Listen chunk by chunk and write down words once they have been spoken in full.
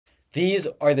These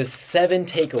are the 7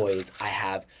 takeaways I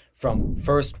have from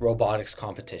FIRST Robotics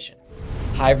Competition.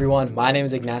 Hi everyone, my name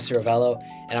is Ignacio Revello,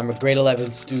 and I'm a grade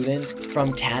 11 student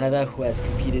from Canada who has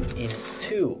competed in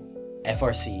 2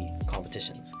 FRC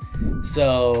competitions.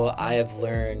 So I have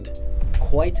learned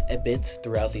quite a bit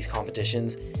throughout these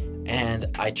competitions, and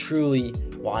I truly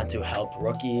want to help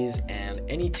rookies and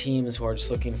any teams who are just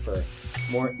looking for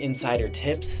more insider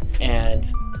tips.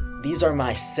 And these are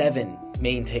my 7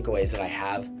 main takeaways that I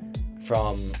have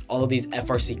from all of these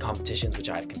FRC competitions which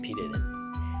I've competed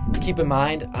in. Keep in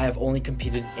mind, I have only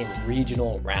competed in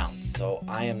regional rounds, so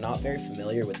I am not very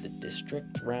familiar with the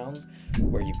district rounds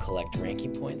where you collect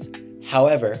ranking points.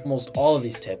 However, almost all of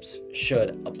these tips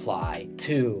should apply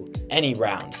to any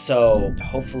round, so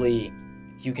hopefully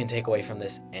you can take away from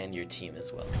this and your team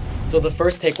as well. So the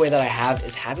first takeaway that I have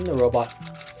is having the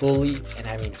robot fully, and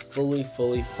I mean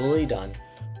fully done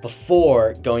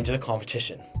before going to the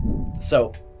competition.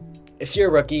 So if you're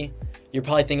a rookie, you're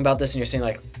probably thinking about this and you're saying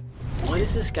like, what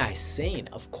is this guy saying?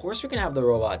 Of course we're gonna have the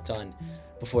robot done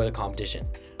before the competition.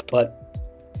 But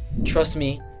trust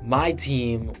me, my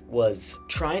team was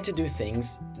trying to do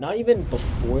things not even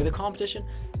before the competition,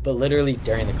 but literally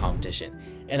during the competition.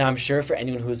 And I'm sure for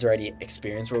anyone who's already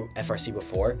experienced FRC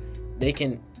before, they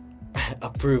can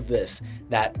approve this,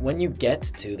 that when you get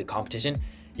to the competition,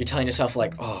 you're telling yourself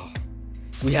like, oh,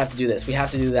 we have to do this, we have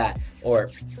to do that,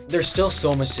 or there's still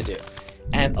so much to do.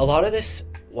 And a lot of this,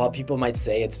 while people might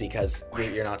say it's because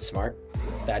you're not smart,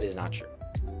 that is not true.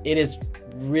 It is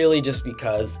really just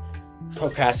because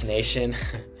procrastination,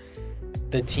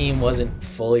 the team wasn't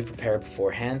fully prepared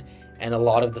beforehand, and a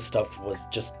lot of the stuff was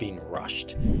just being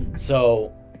rushed.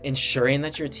 So ensuring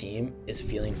that your team is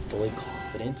feeling fully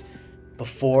confident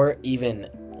before even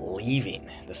leaving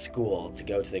the school to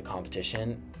go to the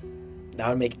competition, that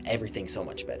would make everything so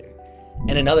much better.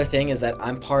 And another thing is that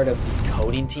I'm part of the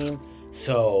coding team,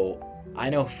 so I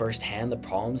know firsthand the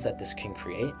problems that this can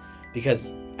create,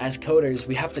 because as coders,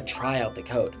 we have to try out the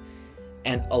code.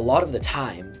 And a lot of the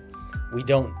time, we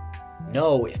don't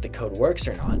know if the code works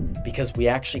or not because we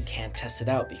actually can't test it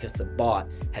out because the bot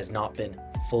has not been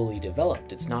fully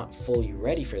developed. It's not fully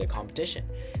ready for the competition.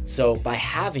 So by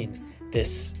having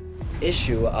this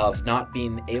issue of not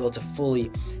being able to fully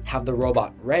have the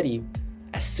robot ready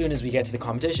as soon as we get to the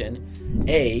competition,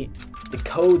 A, the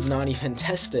code's not even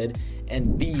tested,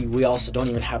 and B, we also don't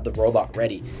even have the robot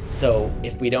ready. So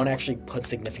if we don't actually put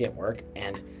significant work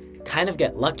and kind of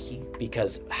get lucky,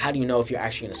 because how do you know if you're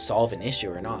actually going to solve an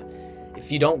issue or not?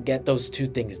 If you don't get those 2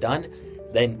 things done,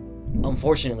 then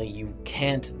unfortunately you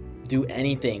can't do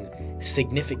anything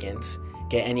significant,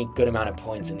 get any good amount of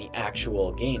points in the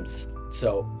actual games.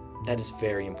 So that is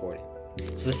very important.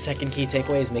 So the second key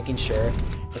takeaway is making sure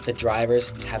that the drivers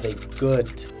have a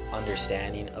good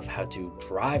understanding of how to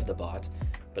drive the bot,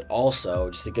 but also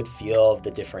just a good feel of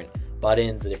the different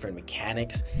buttons, the different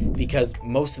mechanics, because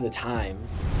most of the time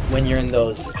when you're in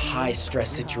those high stress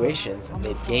situations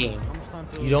mid-game,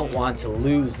 you don't want to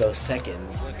lose those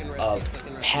seconds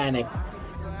of panic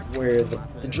where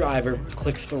the driver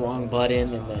clicks the wrong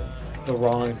button and then the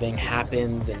wrong thing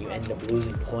happens and you end up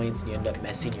losing points and you end up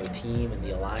messing your team and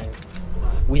the alliance.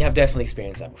 We have definitely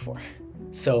experienced that before.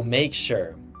 So make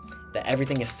sure that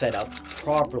everything is set up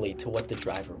properly to what the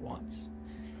driver wants.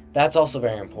 That's also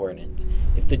very important.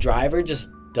 If the driver just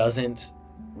doesn't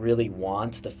really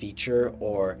want the feature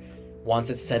or wants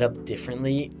it set up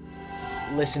differently,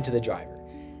 listen to the driver.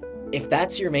 If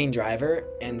that's your main driver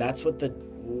and that's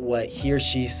what he or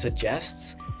she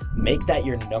suggests, make that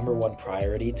your #1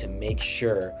 priority to make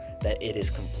sure that it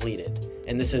is completed.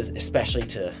 And this is especially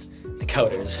to the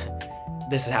coders.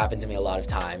 This has happened to me a lot of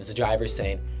times. The driver's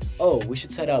saying, oh, we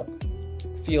should set up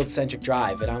field-centric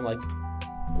drive. And I'm like,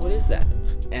 what is that?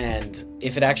 And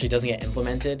if it actually doesn't get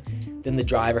implemented, then the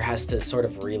driver has to sort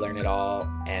of relearn it all.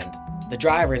 And the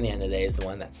driver, in the end of the day, is the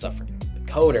one that's suffering. The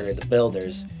coder, the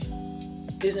builders,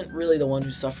 isn't really the one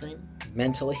who's suffering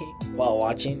mentally while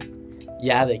watching.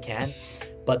 Yeah, they can,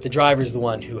 but the driver's the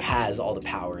one who has all the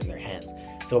power in their hands.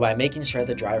 So by making sure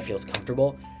the driver feels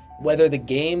comfortable, whether the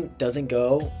game doesn't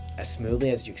go as smoothly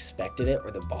as you expected it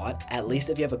or the bot, at least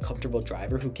if you have a comfortable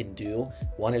driver who can do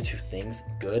 1 or 2 things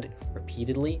good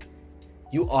repeatedly,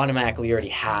 you automatically already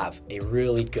have a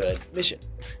really good mission.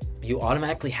 You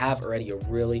automatically have already a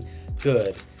really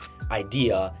good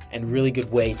idea and really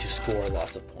good way to score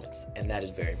lots of points, and that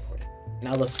is very important.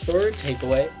 Now the third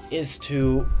takeaway is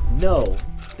to know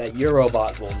that your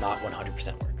robot will not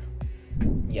 100% work.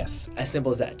 Yes, as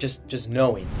simple as that. Just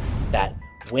knowing that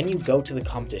when you go to the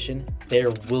competition,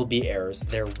 there will be errors,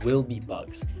 there will be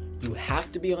bugs. You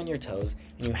have to be on your toes,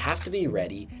 and you have to be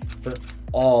ready for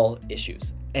all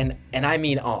issues. And I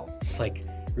mean all, like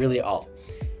really all.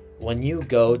 When you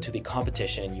go to the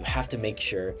competition, you have to make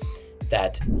sure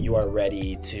that you are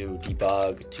ready to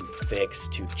debug, to fix,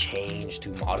 to change, to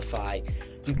modify.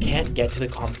 You can't get to the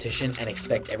competition and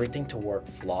expect everything to work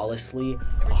flawlessly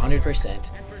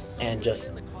 100% and just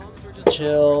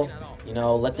chill,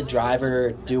 let the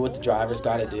driver do what the driver's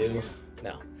gotta do.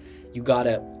 No, you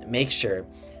gotta make sure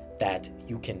that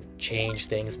you can change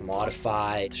things,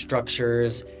 modify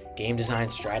structures, game design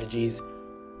strategies.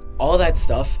 All that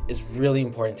stuff is really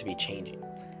important to be changing.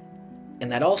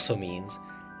 And that also means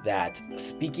that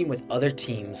speaking with other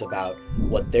teams about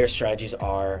what their strategies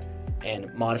are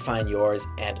and modifying yours.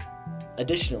 And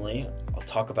additionally, I'll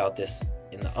talk about this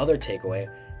in the other takeaway,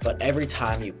 but every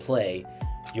time you play,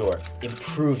 you're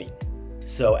improving.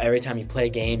 So every time you play a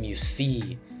game, you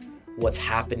see what's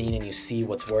happening and you see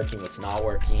what's working, what's not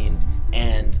working.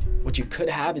 And what you could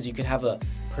have is you could have a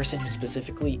person who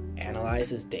specifically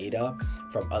analyzes data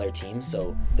from other teams.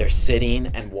 So they're sitting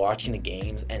and watching the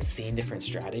games and seeing different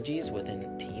strategies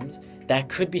within teams. That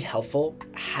could be helpful.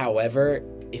 However,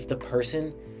 if the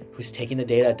person who's taking the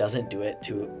data doesn't do it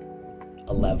to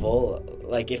a level,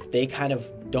 like if they kind of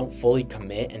don't fully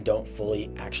commit and don't fully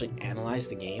actually analyze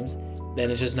the games,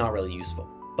 then it's just not really useful.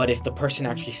 But if the person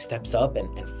actually steps up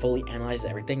and fully analyzes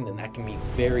everything, then that can be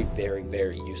very, very,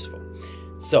 very useful.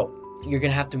 So you're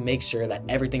gonna have to make sure that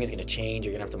everything is gonna change.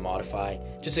 You're gonna have to modify.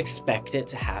 Just expect it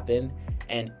to happen.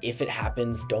 And if it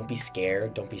happens, don't be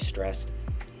scared, don't be stressed.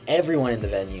 Everyone in the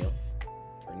venue,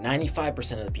 or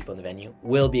 95% of the people in the venue,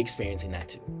 will be experiencing that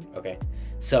too, okay?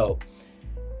 So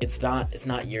it's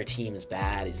not your team's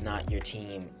bad, it's not your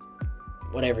team,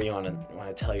 whatever you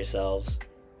wanna tell yourselves,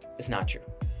 it's not true.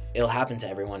 It'll happen to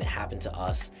everyone, it happened to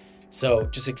us. So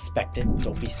just expect it,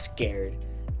 don't be scared,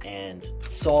 and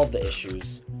solve the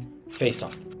issues face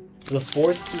on. So the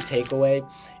fourth key takeaway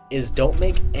is don't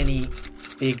make any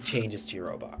big changes to your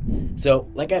robot. So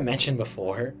like I mentioned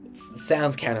before, it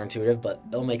sounds counterintuitive, but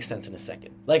it'll make sense in a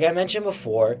second. Like I mentioned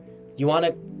before, you want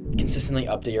to consistently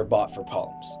update your bot for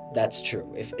problems. That's true.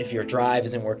 If your drive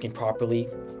isn't working properly,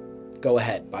 go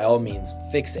ahead, by all means,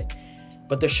 fix it.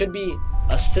 But there should be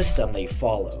a system that you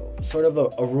follow, sort of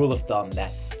a rule of thumb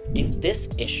that if this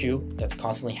issue that's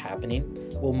constantly happening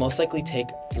will most likely take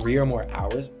 3 or more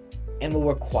hours and will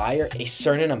require a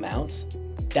certain amount,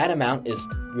 that amount is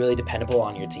really dependable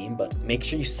on your team, but make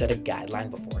sure you set a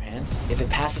guideline beforehand. If it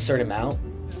passes a certain amount,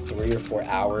 3 or 4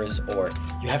 hours, or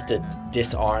you have to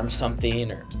disarm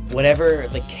something, or whatever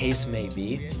the case may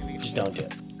be, just don't do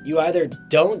it. You either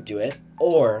don't do it,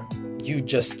 or you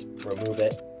just remove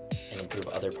it and improve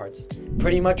other parts.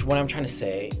 Pretty much what I'm trying to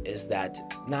say is that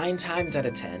 9 times out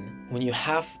of 10, when you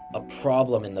have a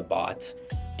problem in the bot,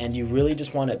 and you really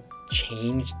just want to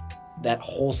change that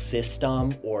whole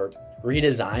system or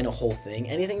redesign a whole thing,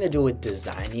 anything to do with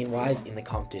designing wise in the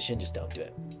competition, just don't do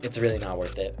it. It's really not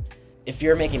worth it. If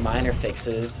you're making minor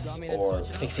fixes or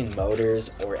fixing motors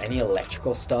or any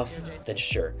electrical stuff, then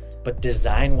sure. But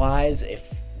design wise,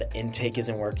 if the intake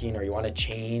isn't working or you want to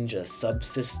change a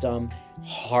subsystem,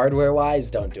 hardware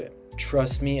wise, don't do it.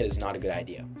 Trust me, it is not a good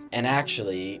idea. And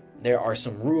actually, there are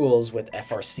some rules with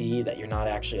FRC that you're not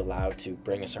actually allowed to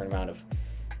bring a certain amount of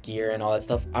gear and all that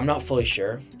stuff. I'm not fully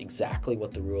sure exactly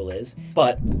what the rule is,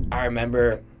 but I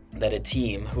remember that a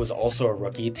team who was also a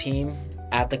rookie team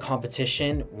at the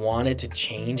competition wanted to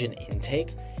change an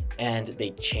intake, and they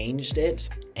changed it,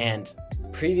 and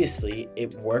previously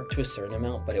it worked to a certain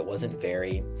amount, but it wasn't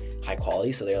very high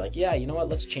quality, so they're like, yeah, you know what,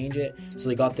 let's change it. So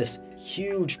they got this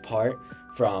huge part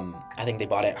from, I think they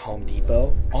bought it at Home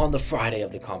Depot on the Friday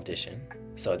of the competition.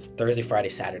 So it's Thursday, Friday,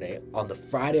 Saturday. On the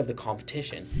Friday of the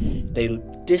competition, they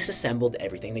disassembled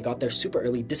everything. They got there super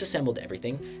early, disassembled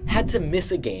everything, had to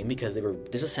miss a game because they were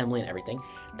disassembling everything.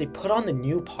 They put on the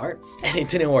new part and it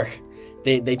didn't work.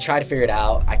 They tried to figure it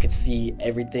out. I could see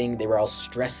everything. They were all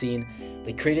stressing.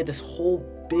 They created this whole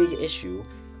big issue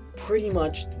pretty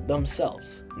much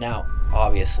themselves. Now,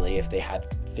 obviously, if they had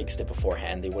fixed it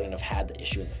beforehand, they wouldn't have had the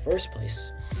issue in the first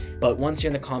place. But once you're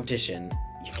in the competition,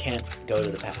 you can't go to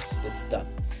the past. It's done.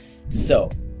 So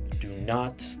do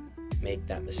not make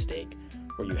that mistake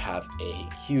where you have a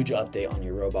huge update on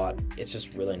your robot. It's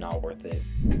just really not worth it.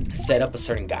 Set up a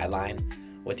certain guideline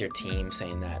with your team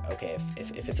saying that, okay,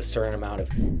 if it's a certain amount of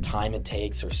time it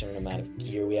takes or a certain amount of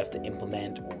gear we have to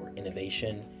implement or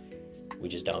innovation, we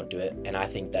just don't do it. And I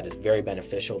think that is very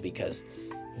beneficial because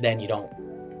then you don't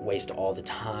waste all the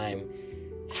time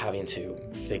having to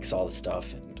fix all the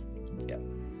stuff, and yeah,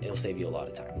 it'll save you a lot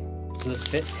of time. So the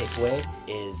fifth takeaway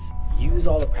is use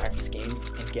all the practice games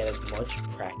and get as much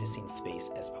practicing space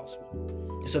as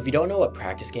possible. So if you don't know what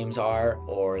practice games are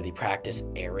or the practice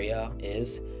area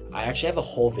is, I actually have a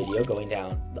whole video going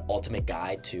down the ultimate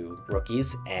guide to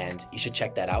rookies, and you should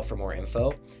check that out for more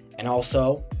info. And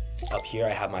also up here I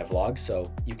have my vlog,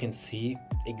 so you can see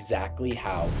exactly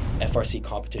how FRC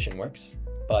competition works.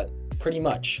 But pretty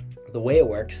much the way it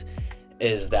works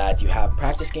is that you have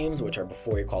practice games, which are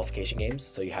before your qualification games.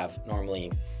 So you have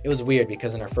normally, it was weird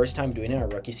because in our first time doing it, our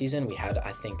rookie season, we had,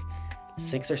 I think,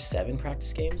 6 or 7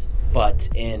 practice games. But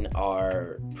in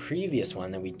our previous one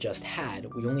that we just had,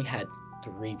 we only had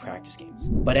 3 practice games.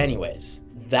 But anyways,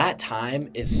 that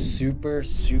time is super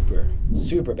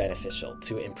beneficial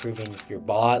to improving your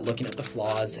bot, looking at the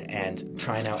flaws and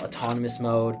trying out autonomous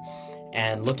mode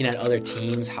and looking at other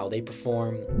teams, how they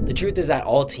perform. The truth is that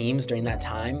all teams during that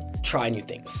time try new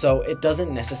things. So it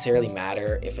doesn't necessarily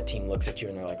matter if a team looks at you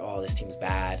and they're like, oh, this team's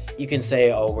bad. You can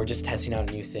say, oh, we're just testing out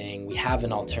a new thing. We have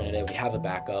an alternative, we have a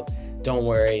backup. Don't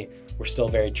worry, we're still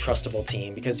a very trustable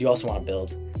team, because you also want to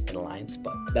build an alliance,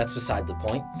 but that's beside the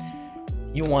point.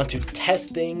 You want to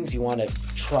test things, you want to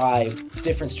try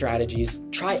different strategies,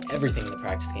 try everything in the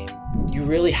practice game. You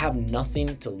really have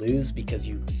nothing to lose because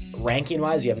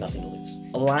ranking-wise, you have nothing to lose.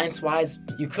 Alliance-wise,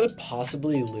 you could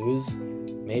possibly lose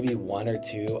maybe 1 or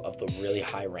 2 of the really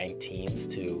high-ranked teams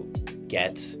to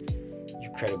get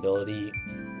your credibility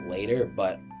later,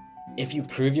 but if you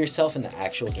prove yourself in the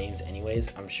actual games anyways,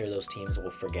 I'm sure those teams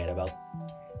will forget about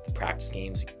the practice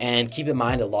games. And keep in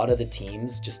mind, a lot of the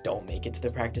teams just don't make it to the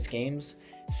practice games,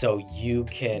 so you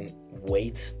can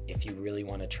wait if you really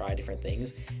want to try different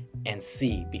things and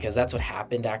see, because that's what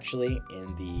happened actually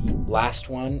in the last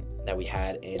one that we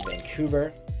had in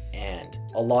Vancouver. And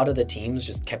a lot of the teams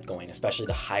just kept going, especially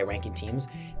the high-ranking teams.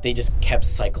 They just kept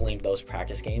cycling those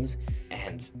practice games,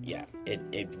 and yeah,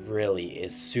 it really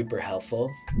is super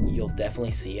helpful. You'll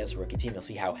definitely see, as a rookie team, you'll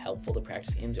see how helpful the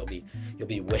practice games. You'll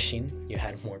be wishing you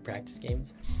had more practice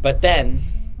games. But then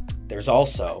there's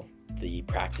also the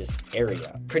practice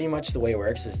area. Pretty much the way it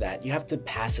works is that you have to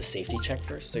pass a safety check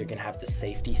first. So you're gonna have the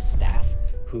safety staff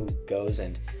who goes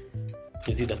and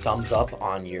gives you the thumbs up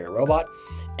on your robot.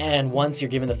 And once you're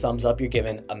given the thumbs up, you're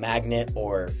given a magnet,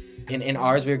 or in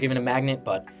ours, we were given a magnet,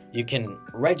 but you can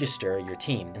register your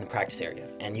team in the practice area,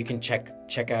 and you can check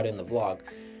out in the vlog.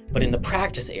 But in the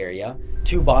practice area,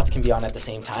 2 bots can be on at the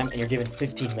same time, and you're given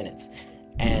 15 minutes.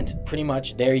 And pretty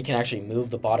much there you can actually move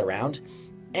the bot around,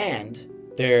 and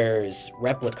there's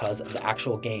replicas of the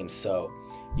actual game. So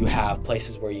you have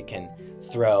places where you can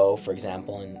throw, for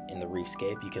example, in the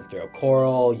reefscape, you can throw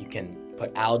coral, you can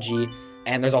put algae,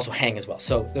 and there's also hang as well.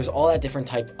 So there's all that different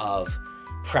type of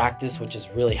practice, which is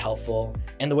really helpful.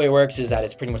 And the way it works is that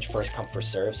it's pretty much first come,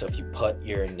 first serve. So if you put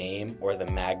your name or the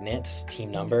magnet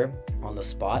team number on the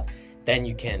spot, then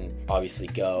you can obviously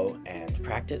go and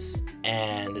practice.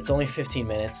 And it's only 15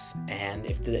 minutes, and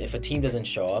if a team doesn't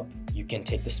show up, you can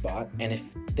take the spot. And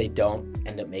if they don't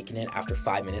end up making it after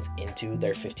 5 minutes into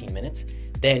their 15 minutes,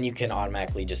 then you can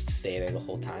automatically just stay there the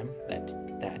whole time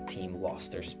that team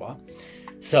lost their spot.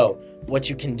 So what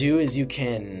you can do is you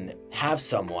can have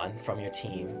someone from your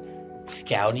team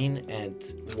scouting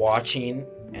and watching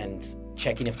and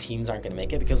checking if teams aren't going to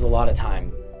make it, because a lot of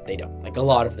time they don't. Like a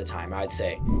lot of the time, I'd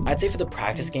say for the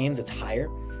practice games it's higher,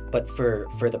 but for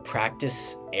the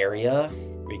practice area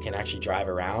where you can actually drive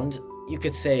around, you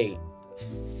could say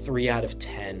 3 out of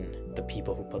 10 the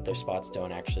people who put their spots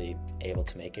don't actually able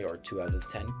to make it, or 2 out of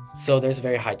 10. So there's a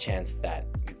very high chance that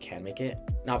you can make it.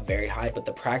 Not very high, but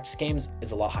the practice games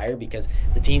is a lot higher because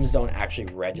the teams don't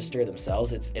actually register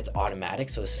themselves. It's automatic,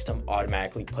 so the system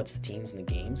automatically puts the teams in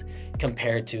the games.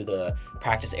 Compared to the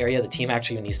practice area, the team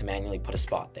actually needs to manually put a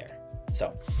spot there.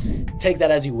 So take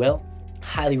that as you will.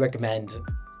 Highly recommend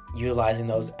utilizing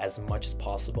those as much as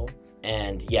possible.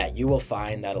 And yeah, you will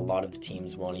find that a lot of the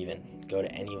teams won't even go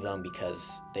to any of them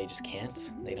because they just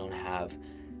can't. They don't have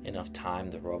enough time.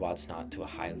 The robot's not to a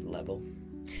high level.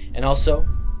 And also,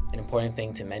 an important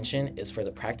thing to mention is for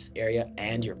the practice area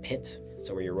and your pit,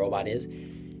 so where your robot is.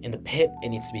 In the pit, it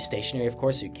needs to be stationary, of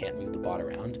course, so you can't move the bot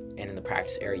around. And in the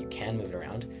practice area, you can move it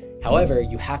around. However,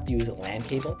 you have to use a LAN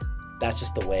cable. That's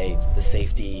just the way the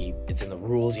safety, it's in the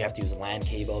rules. You have to use a LAN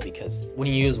cable because when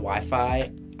you use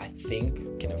Wi-Fi, I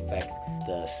think can affect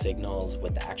the signals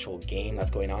with the actual game that's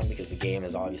going on, because the game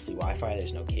is obviously Wi-Fi,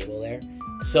 there's no cable there.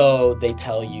 So they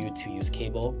tell you to use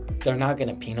cable. They're not going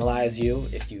to penalize you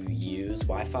if you use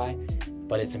Wi-Fi,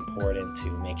 but it's important to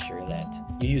make sure that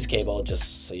you use cable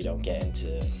just so you don't get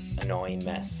into annoying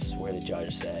mess where the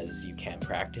judge says you can't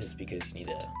practice because you need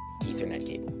a Ethernet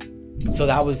cable. So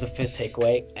that was the 5th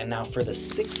takeaway. And now for the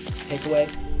 6th takeaway,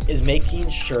 is making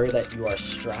sure that you are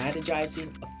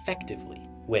strategizing effectively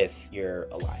with your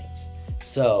alliance.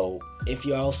 So if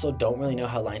you also don't really know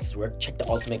how alliances work, check the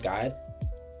ultimate guide.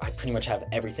 I pretty much have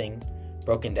everything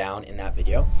broken down in that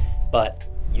video, but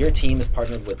your team is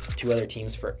partnered with 2 other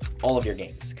teams for all of your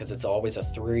games because it's always a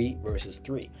 3 versus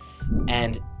 3.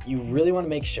 And you really want to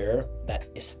make sure that,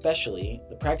 especially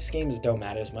the practice games don't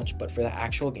matter as much, but for the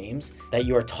actual games, that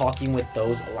you are talking with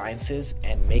those alliances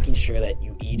and making sure that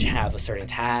you each have a certain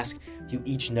task. You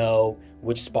each know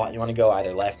which spot you want to go,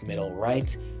 either left, middle,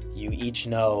 right. You each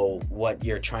know what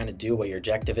you're trying to do, what your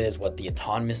objective is, what the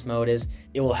autonomous mode is.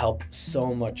 It will help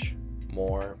so much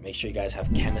more. Make sure you guys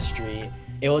have chemistry.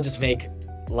 It will just make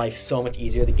life so much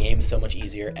easier. The game is so much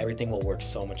easier. Everything will work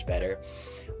so much better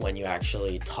when you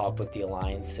actually talk with the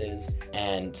alliances.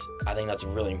 And I think that's a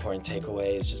really important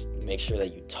takeaway, is just make sure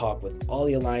that you talk with all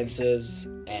the alliances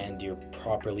and you're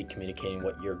properly communicating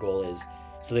what your goal is,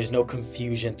 so there's no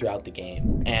confusion throughout the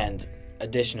game. And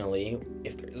additionally,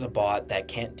 if there's a bot that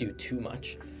can't do too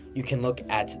much, you can look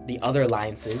at the other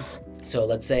alliances. So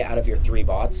let's say out of your 3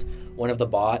 bots, one of the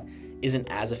bot isn't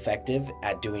as effective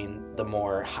at doing the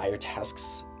more higher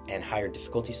tasks and higher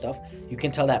difficulty stuff. You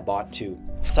can tell that bot to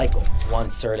cycle one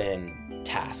certain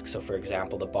task. So for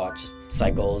example, the bot just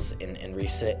cycles in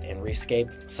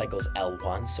Reefscape, cycles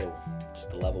L1, so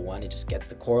just the level 1, it just gets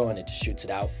the coral and it just shoots it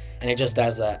out, and it just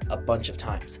does that a bunch of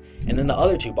times. And then the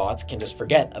other 2 bots can just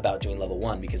forget about doing level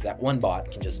 1 because that one bot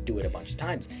can just do it a bunch of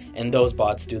times. And those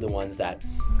bots do the ones that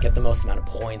get the most amount of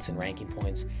points and ranking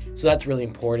points. So that's really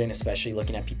important, especially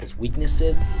looking at people's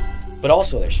weaknesses, but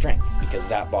also their strengths, because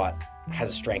that bot has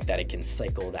a strength that it can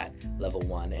cycle that level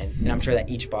 1. And I'm sure that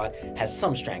each bot has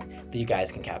some strength that you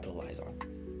guys can capitalize on.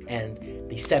 And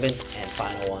the 7th and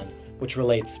final one, which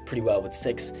relates pretty well with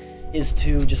 6, is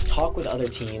to just talk with other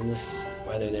teams,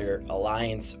 whether they're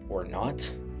alliance or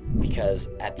not, because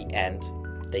at the end,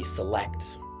 they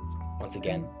select. Once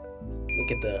again,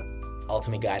 look at the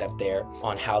ultimate guide up there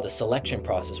on how the selection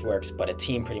process works, but a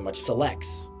team pretty much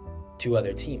selects 2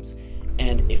 other teams.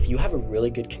 And if you have a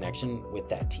really good connection with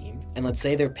that team, and let's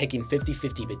say they're picking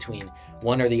 50-50 between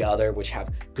one or the other, which have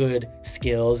good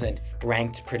skills and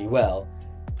ranked pretty well,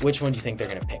 which one do you think they're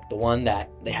going to pick? The one that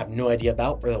they have no idea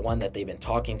about, or the one that they've been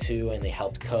talking to and they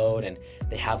helped code and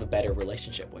they have a better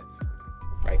relationship with?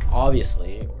 Right?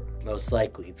 Obviously, or most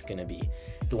likely, it's going to be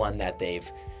the one that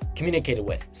they've communicated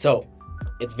with. So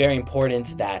it's very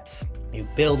important that you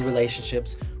build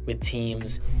relationships with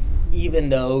teams, even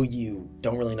though you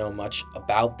don't really know much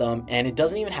about them. And it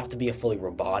doesn't even have to be a fully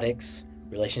robotics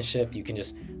relationship. You can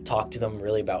just talk to them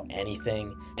really about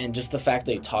anything. And just the fact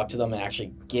that you talk to them and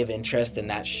actually give interest, and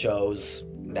that shows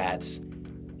that,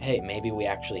 hey, maybe we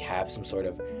actually have some sort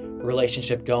of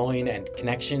relationship going and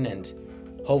connection, and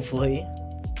hopefully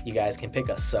you guys can pick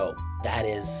us. So that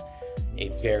is a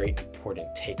very important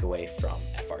takeaway from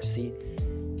FRC.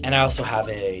 And I also have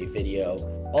a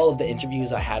video, all of the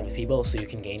interviews I had with people, so you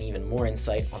can gain even more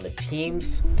insight on the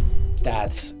teams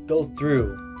that go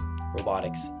through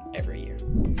robotics every year.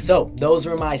 So those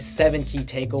were my 7 key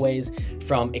takeaways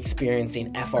from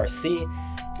experiencing FRC,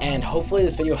 and hopefully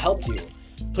this video helped you.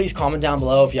 Please comment down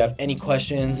below if you have any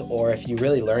questions, or if you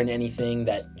really learned anything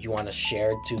that you want to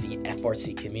share to the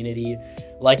FRC community.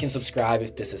 Like and subscribe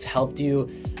if this has helped you.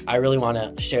 I really want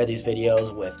to share these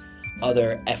videos with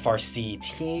other FRC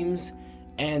teams,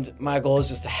 and my goal is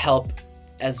just to help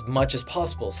as much as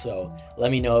possible. So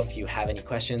let me know if you have any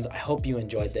questions. I hope you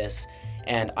enjoyed this,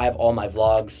 and I have all my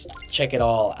vlogs. Check it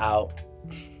all out.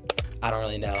 I don't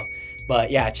really know,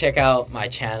 but yeah, check out my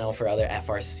channel for other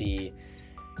FRC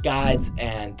guides,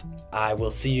 and I will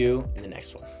see you in the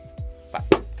next one.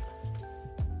 Bye.